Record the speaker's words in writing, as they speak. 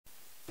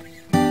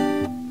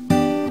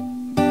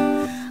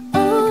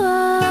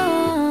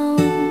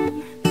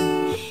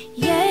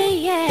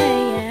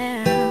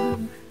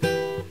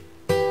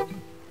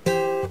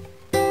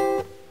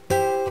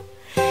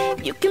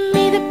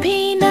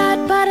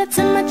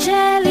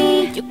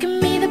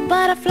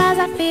butterflies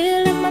I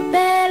feel in my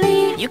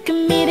belly. You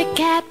can be the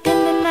captain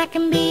and I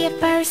can be your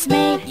first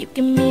mate. You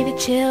can be the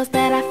chills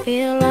that I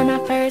feel on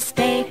our first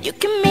date. You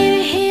can be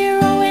the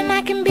hero and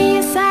I can be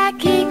your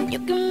sidekick. You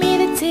can be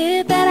the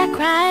tear that I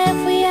cry if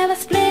we ever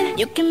split.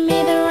 You can be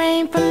the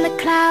rain from the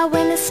cloud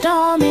when it's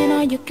storming,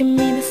 or you can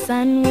be the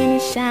sun when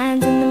it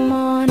shines in the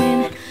morning.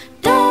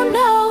 Don't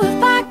know if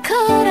I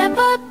could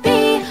ever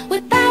be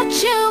without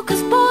you,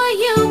 'cause boy,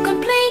 you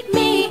complete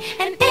me.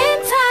 And in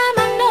time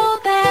I know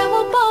that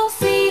we'll both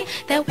see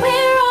that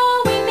we're all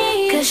we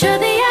need. 'Cause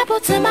you're the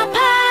apple to my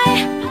pie,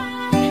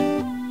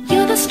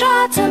 you're the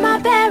straw to my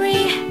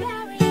berry,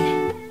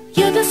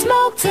 you're the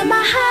smoke to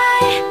my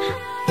high,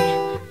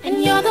 and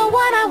you're the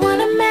one I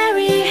wanna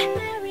marry.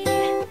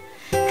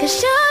 'Cause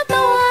you're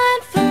the one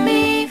for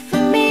me,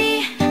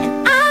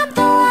 and I'm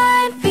the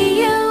one for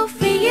you,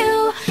 for you.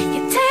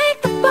 You take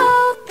the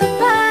both of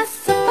us,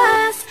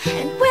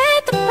 and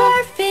we're the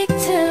perfect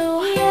two.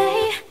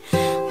 Yeah.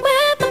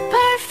 We're the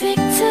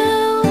perfect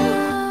two.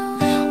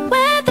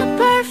 We're the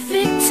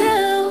perfect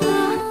two.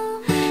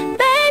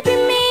 Baby,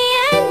 me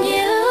and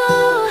you,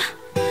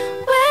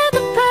 we're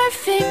the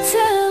perfect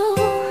two.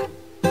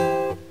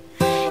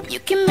 You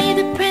can be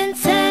the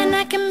prince and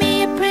I can be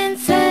a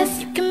princess.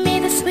 You can be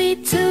the sweet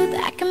tooth,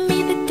 I can be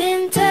the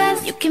dentist.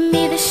 You can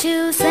be the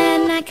shoes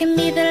and I can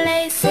be the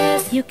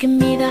laces. You can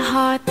be the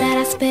heart that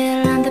I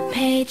spill on the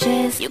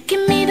pages. You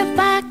can be the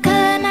vodka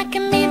and I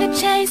can be the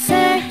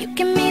chaser. You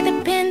can be the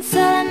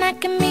pencil and I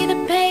can be the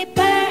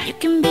paper. You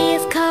can be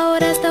as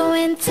cold as the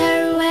winter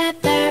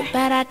weather,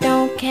 but I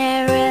don't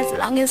care as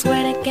long as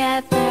we're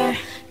together.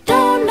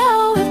 Don't know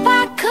if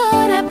I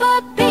could ever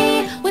be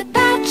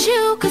without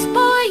you, 'cause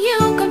boy, you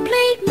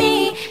complete me.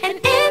 And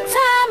in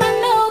time I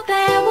know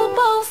that we'll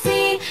both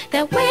see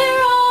that we're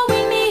all we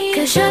need.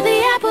 'Cause you're the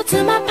apple to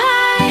my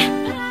pie,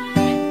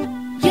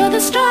 you're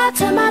the straw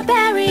to my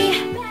berry,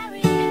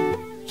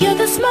 you're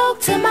the smoke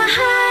to my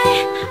high,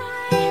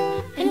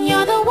 and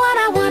you're the one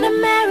I wanna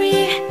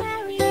marry.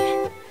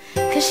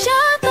 'Cause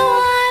you're the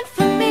one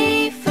for me,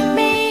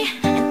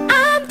 and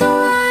I'm the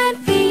one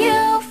for you,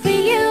 for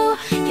you.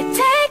 You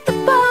take the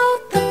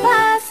both of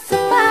us,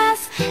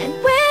 and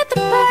we're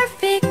the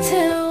perfect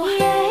two.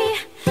 Yeah.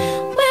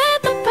 We're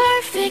the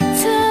perfect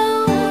two.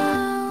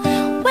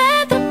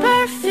 We're the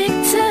perfect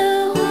two.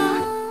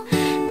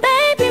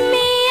 Baby,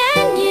 me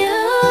and you,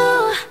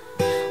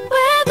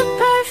 we're the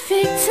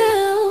perfect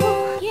two.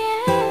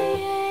 Yeah.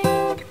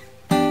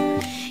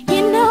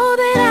 You know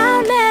that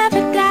I'll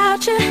never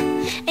doubt you,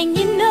 and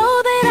you know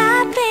that I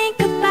think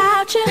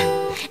about you,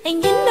 and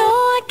you know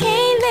I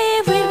can't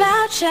live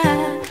without you.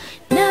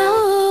 No,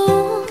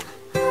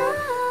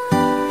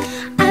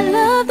 I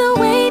love the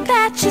way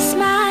that you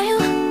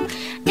smile,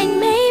 and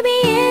maybe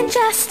in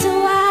just a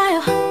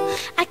while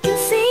I can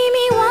see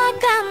me walk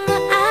down the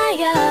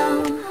aisle.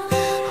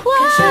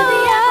 'Cause you're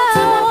the apple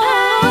to my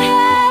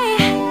pie,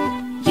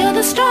 you're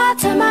the straw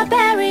to my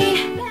berry,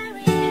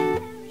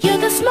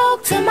 you're the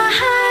smoke to my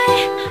high,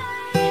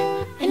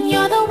 and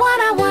you're the one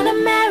I